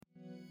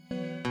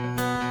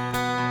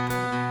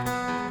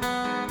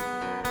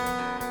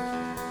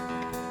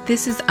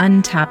This is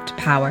Untapped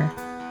Power,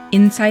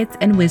 insights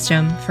and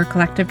wisdom for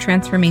collective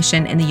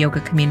transformation in the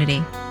yoga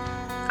community.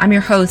 I'm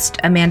your host,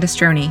 Amanda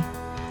Stroney,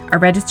 a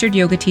registered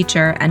yoga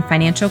teacher and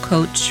financial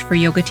coach for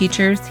yoga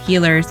teachers,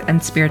 healers,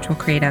 and spiritual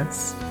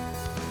creatives.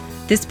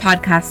 This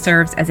podcast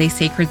serves as a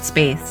sacred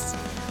space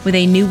with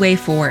a new way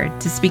forward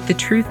to speak the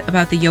truth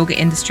about the yoga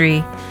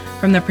industry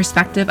from the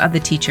perspective of the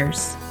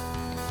teachers.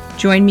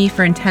 Join me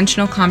for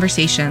intentional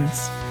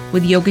conversations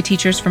with yoga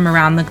teachers from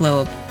around the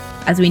globe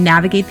as we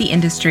navigate the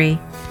industry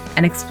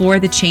and explore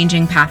the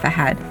changing path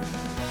ahead.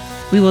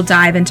 We will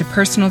dive into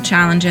personal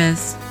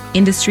challenges,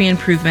 industry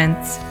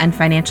improvements, and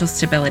financial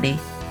stability.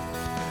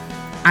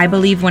 I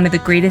believe one of the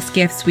greatest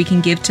gifts we can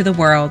give to the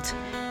world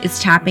is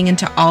tapping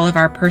into all of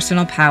our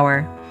personal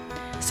power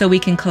so we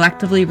can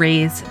collectively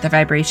raise the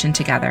vibration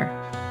together.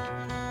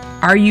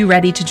 Are you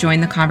ready to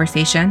join the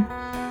conversation?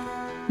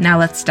 Now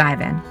let's dive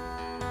in.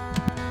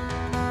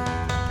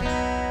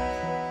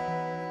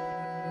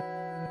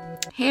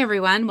 Hey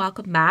everyone,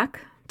 welcome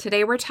back.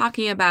 Today we're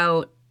talking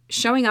about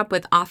showing up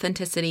with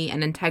authenticity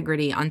and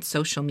integrity on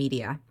social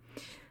media.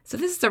 So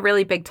this is a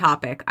really big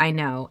topic, I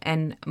know,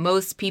 and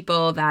most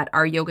people that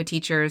are yoga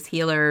teachers,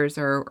 healers,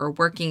 or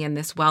working in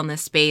this wellness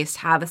space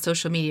have a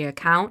social media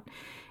account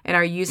and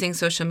are using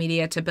social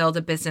media to build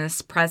a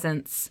business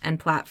presence and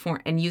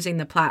platform, and using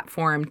the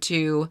platform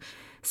to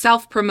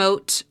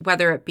self-promote,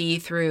 whether it be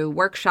through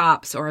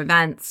workshops or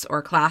events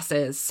or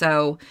classes.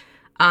 So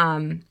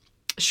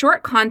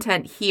short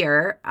content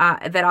here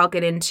that I'll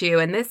get into,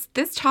 and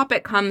this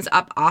topic comes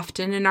up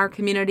often in our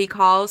community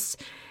calls,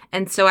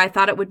 and so I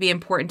thought it would be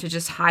important to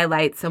just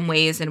highlight some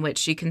ways in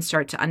which you can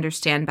start to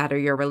understand better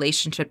your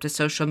relationship to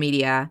social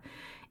media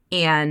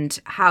and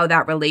how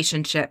that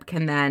relationship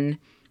can then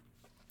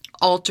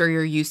alter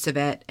your use of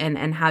it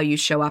and how you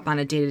show up on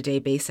a day-to-day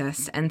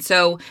basis. And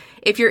so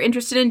if you're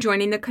interested in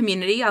joining the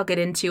community, I'll get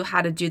into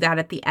how to do that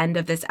at the end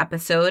of this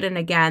episode. And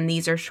again,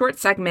 these are short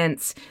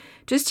segments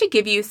just to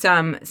give you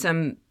some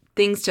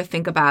things to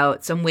think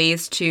about, some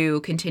ways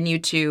to continue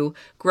to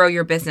grow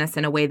your business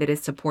in a way that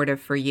is supportive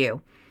for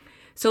you.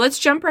 So let's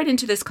jump right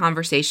into this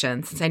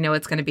conversation, since I know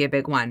it's going to be a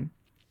big one.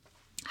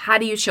 How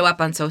do you show up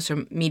on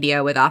social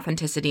media with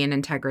authenticity and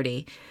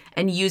integrity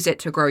and use it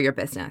to grow your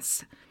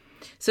business?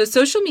 So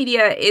social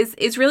media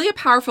is really a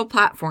powerful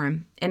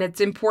platform, and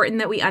it's important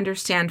that we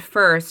understand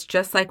first,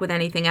 just like with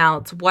anything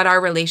else, what our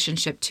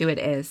relationship to it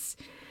is.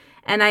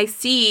 And I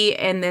see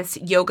in this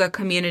yoga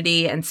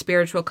community and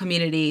spiritual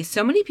community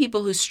so many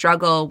people who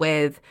struggle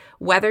with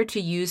whether to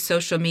use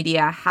social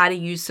media, how to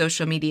use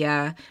social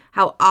media,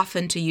 how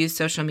often to use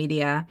social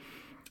media.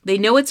 They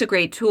know it's a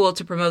great tool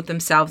to promote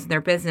themselves and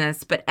their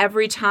business, but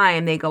every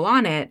time they go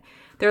on it,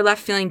 they're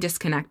left feeling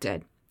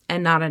disconnected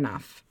and not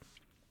enough.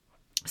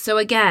 So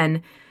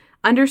again,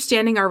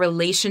 understanding our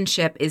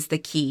relationship is the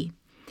key.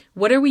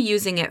 What are we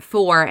using it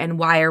for, and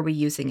why are we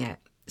using it?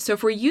 So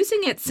if we're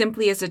using it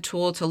simply as a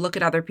tool to look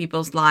at other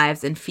people's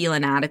lives and feel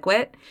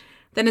inadequate,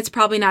 then it's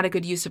probably not a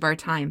good use of our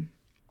time.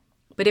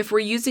 But if we're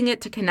using it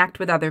to connect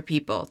with other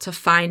people, to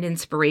find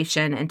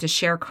inspiration, and to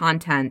share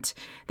content,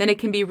 then it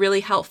can be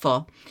really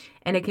helpful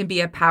and it can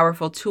be a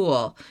powerful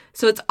tool.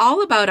 So it's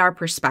all about our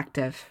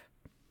perspective.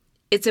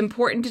 It's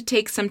important to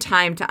take some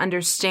time to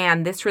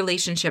understand this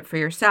relationship for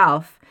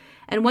yourself.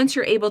 And once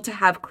you're able to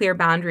have clear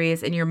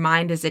boundaries and your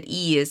mind is at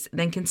ease,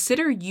 then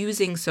consider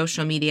using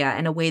social media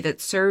in a way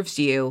that serves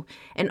you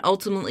and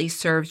ultimately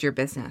serves your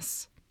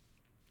business.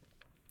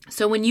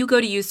 So when you go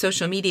to use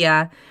social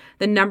media,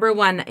 the number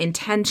one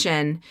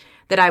intention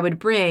that I would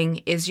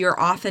bring is your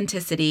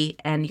authenticity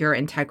and your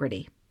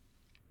integrity.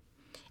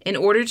 In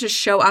order to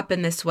show up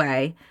in this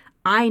way,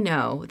 I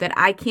know that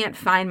I can't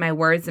find my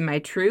words and my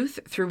truth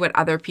through what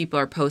other people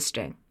are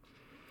posting.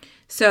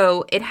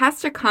 So it has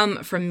to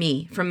come from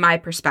me, from my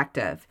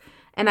perspective.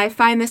 And I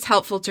find this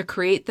helpful to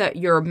create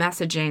your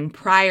messaging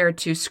prior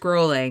to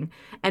scrolling,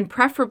 and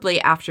preferably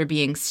after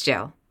being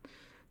still.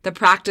 The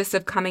practice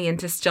of coming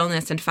into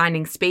stillness and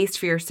finding space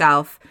for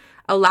yourself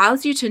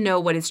allows you to know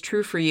what is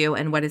true for you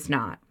and what is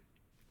not.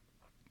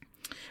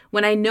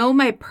 When I know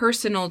my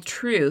personal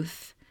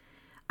truth,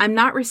 I'm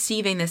not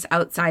receiving this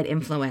outside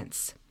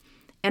influence.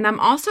 And I'm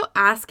also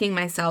asking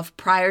myself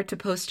prior to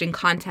posting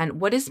content,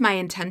 what is my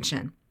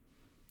intention?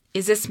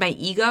 Is this my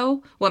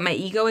ego, what my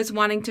ego is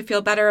wanting to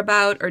feel better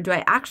about, or do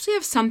I actually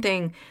have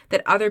something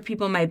that other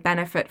people might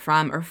benefit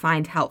from or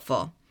find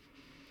helpful?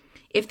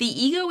 If the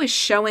ego is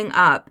showing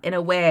up in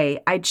a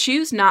way, I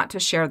choose not to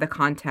share the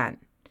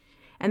content.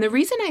 And the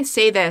reason I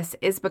say this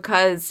is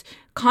because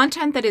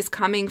content that is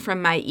coming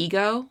from my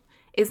ego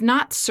is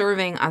not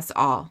serving us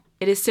all.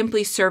 It is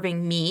simply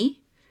serving me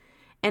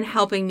and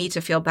helping me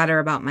to feel better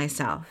about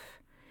myself.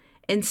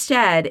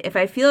 Instead, if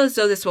I feel as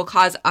though this will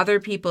cause other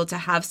people to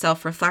have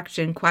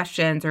self-reflection,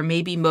 questions, or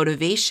maybe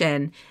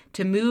motivation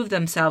to move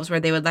themselves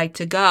where they would like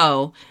to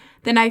go,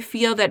 then I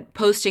feel that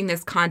posting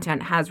this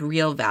content has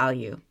real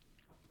value.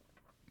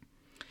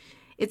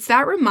 It's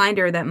that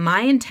reminder that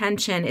my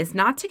intention is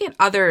not to get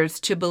others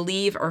to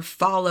believe or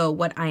follow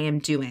what I am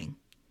doing.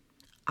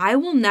 I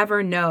will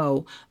never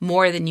know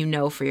more than you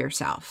know for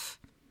yourself.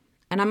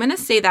 And I'm going to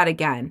say that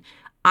again.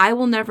 I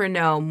will never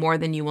know more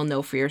than you will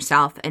know for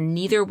yourself, and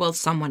neither will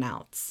someone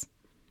else.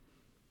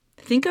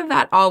 Think of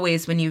that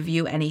always when you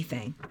view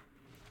anything.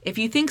 If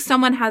you think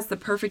someone has the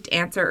perfect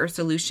answer or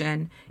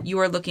solution you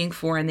are looking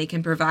for and they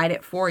can provide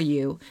it for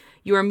you,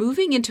 you are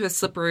moving into a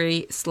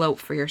slippery slope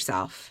for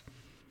yourself.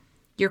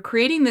 You're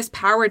creating this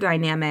power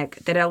dynamic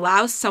that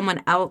allows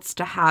someone else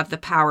to have the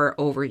power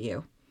over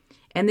you.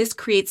 And this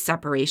creates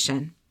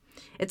separation.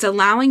 It's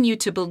allowing you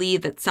to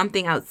believe that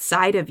something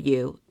outside of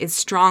you is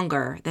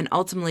stronger than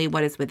ultimately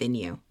what is within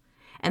you.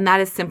 And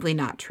that is simply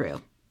not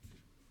true.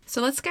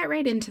 So let's get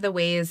right into the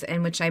ways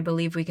in which I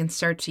believe we can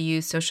start to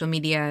use social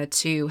media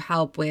to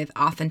help with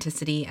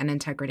authenticity and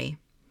integrity.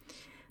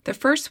 The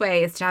first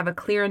way is to have a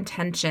clear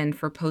intention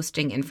for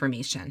posting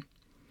information.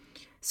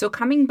 So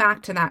coming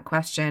back to that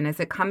question, is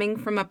it coming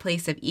from a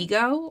place of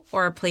ego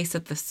or a place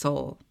of the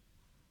soul?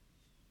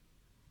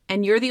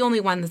 And you're the only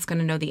one that's going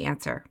to know the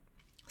answer.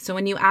 So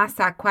when you ask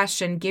that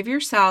question, give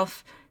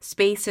yourself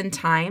space and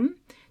time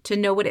to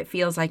know what it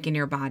feels like in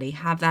your body.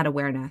 Have that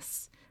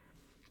awareness.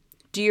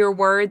 Do your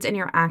words and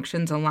your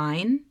actions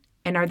align?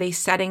 And are they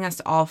setting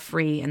us all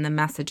free in the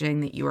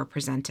messaging that you are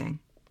presenting?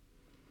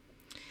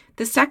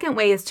 The second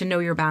way is to know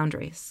your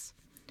boundaries.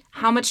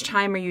 How much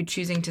time are you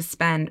choosing to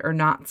spend or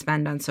not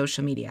spend on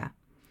social media?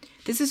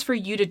 This is for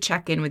you to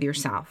check in with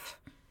yourself.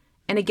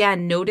 And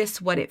again,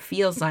 notice what it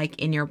feels like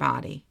in your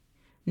body.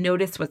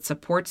 Notice what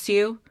supports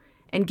you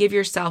and give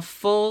yourself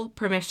full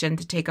permission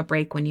to take a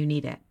break when you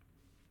need it.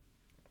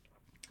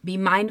 Be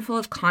mindful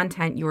of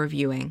content you are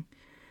viewing.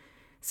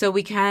 So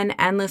we can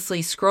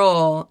endlessly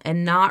scroll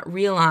and not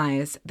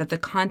realize that the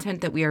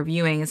content that we are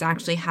viewing is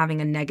actually having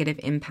a negative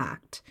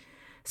impact.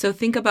 So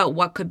think about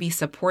what could be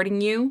supporting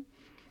you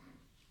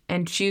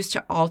and choose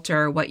to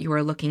alter what you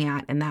are looking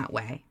at in that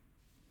way.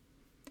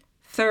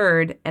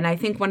 Third, and I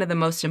think one of the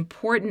most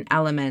important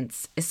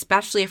elements,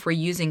 especially if we're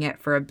using it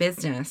for a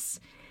business,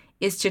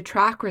 is to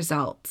track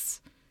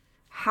results.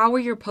 How are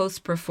your posts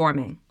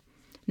performing?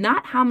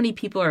 Not how many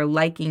people are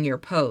liking your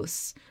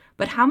posts,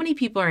 but how many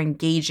people are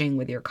engaging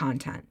with your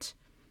content.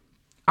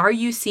 Are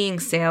you seeing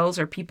sales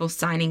or people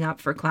signing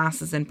up for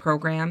classes and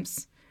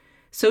programs?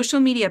 Social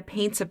media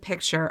paints a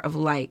picture of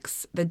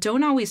likes that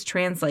don't always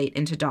translate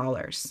into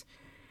dollars.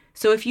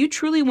 So if you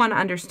truly want to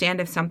understand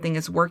if something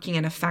is working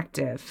and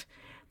effective,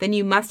 then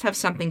you must have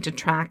something to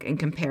track and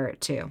compare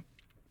it to.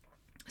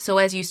 So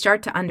as you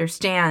start to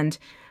understand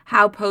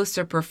how posts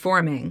are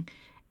performing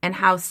and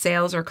how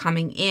sales are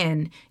coming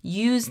in,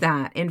 use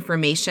that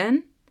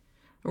information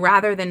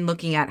rather than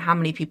looking at how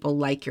many people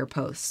like your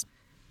posts.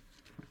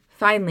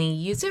 Finally,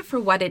 use it for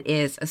what it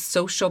is, a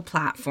social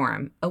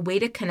platform, a way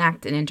to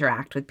connect and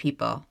interact with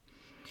people.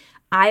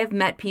 I have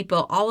met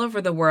people all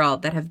over the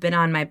world that have been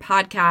on my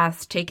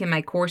podcast, taken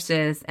my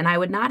courses, and I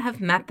would not have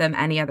met them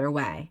any other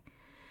way.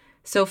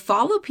 So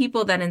follow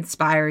people that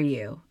inspire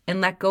you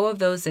and let go of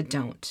those that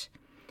don't.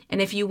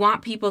 And if you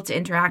want people to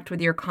interact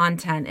with your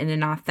content in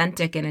an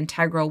authentic and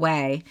integral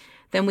way,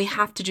 then we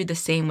have to do the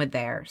same with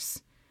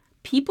theirs.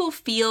 People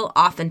feel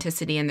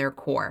authenticity in their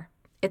core.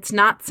 It's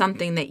not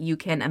something that you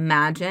can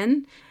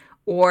imagine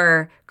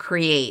or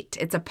create.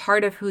 It's a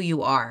part of who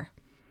you are.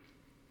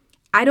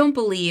 I don't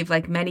believe,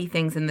 like many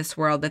things in this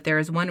world, that there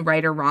is one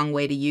right or wrong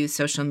way to use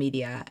social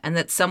media and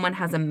that someone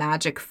has a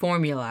magic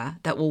formula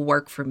that will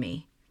work for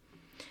me.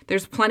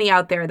 There's plenty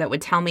out there that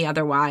would tell me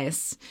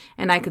otherwise,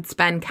 and I could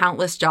spend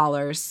countless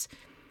dollars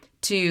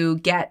to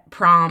get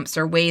prompts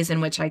or ways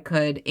in which I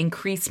could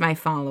increase my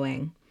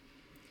following.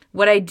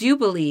 What I do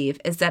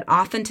believe is that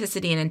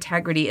authenticity and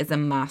integrity is a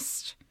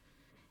must.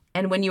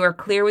 And when you are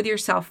clear with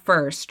yourself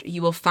first,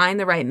 you will find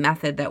the right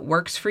method that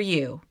works for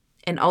you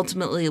and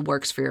ultimately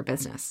works for your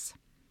business.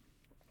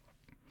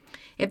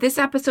 If this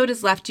episode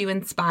has left you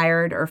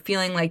inspired or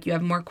feeling like you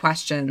have more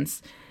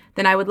questions,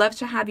 then I would love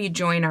to have you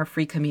join our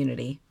free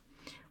community.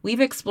 We've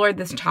explored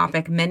this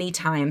topic many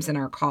times in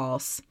our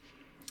calls.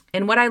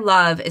 And what I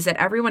love is that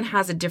everyone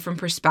has a different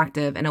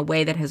perspective and a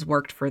way that has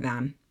worked for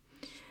them.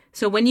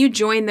 So when you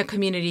join the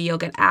community, you'll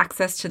get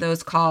access to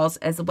those calls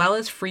as well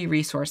as free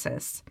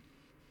resources.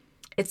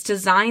 It's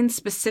designed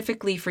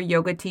specifically for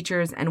yoga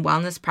teachers and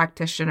wellness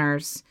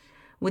practitioners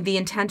with the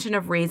intention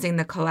of raising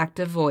the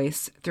collective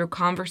voice through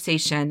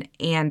conversation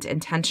and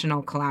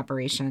intentional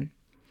collaboration.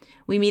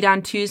 We meet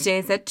on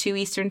Tuesdays at 2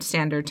 Eastern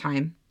Standard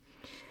Time.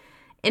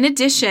 In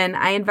addition,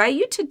 I invite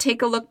you to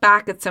take a look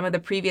back at some of the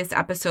previous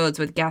episodes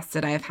with guests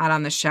that I have had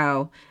on the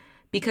show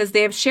because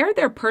they have shared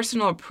their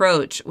personal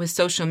approach with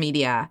social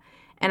media.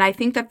 And I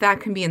think that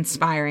that can be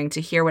inspiring to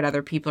hear what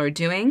other people are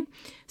doing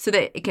so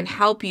that it can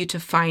help you to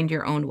find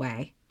your own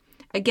way.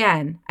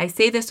 Again, I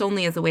say this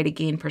only as a way to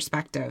gain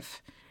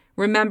perspective.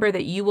 Remember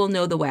that you will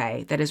know the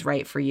way that is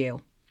right for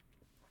you.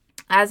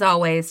 As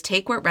always,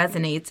 take what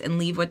resonates and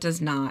leave what does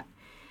not,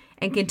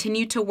 and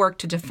continue to work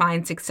to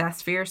define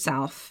success for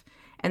yourself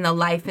and the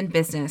life and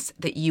business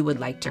that you would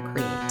like to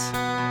create.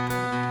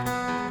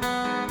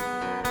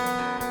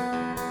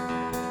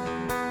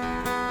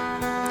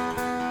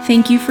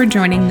 Thank you for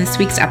joining this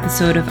week's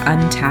episode of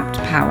Untapped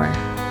Power.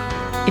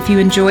 If you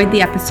enjoyed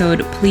the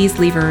episode, please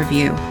leave a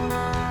review.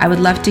 I would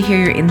love to hear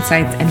your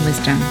insights and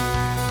wisdom.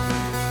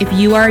 If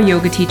you are a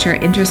yoga teacher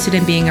interested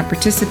in being a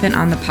participant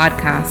on the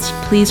podcast,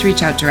 please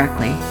reach out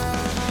directly.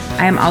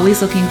 I am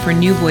always looking for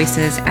new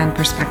voices and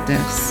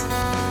perspectives.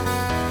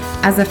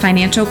 As a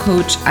financial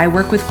coach, I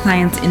work with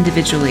clients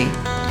individually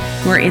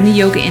who are in the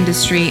yoga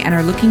industry and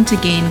are looking to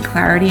gain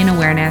clarity and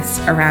awareness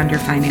around your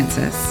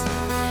finances.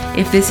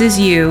 If this is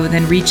you,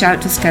 then reach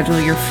out to schedule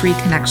your free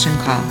connection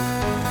call.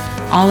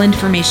 All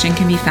information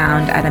can be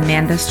found at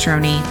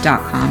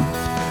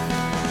amandastroni.com.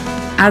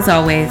 As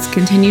always,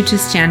 continue to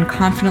stand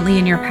confidently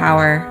in your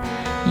power,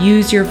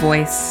 use your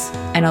voice,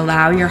 and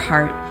allow your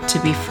heart to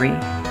be free.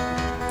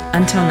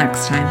 Until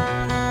next time.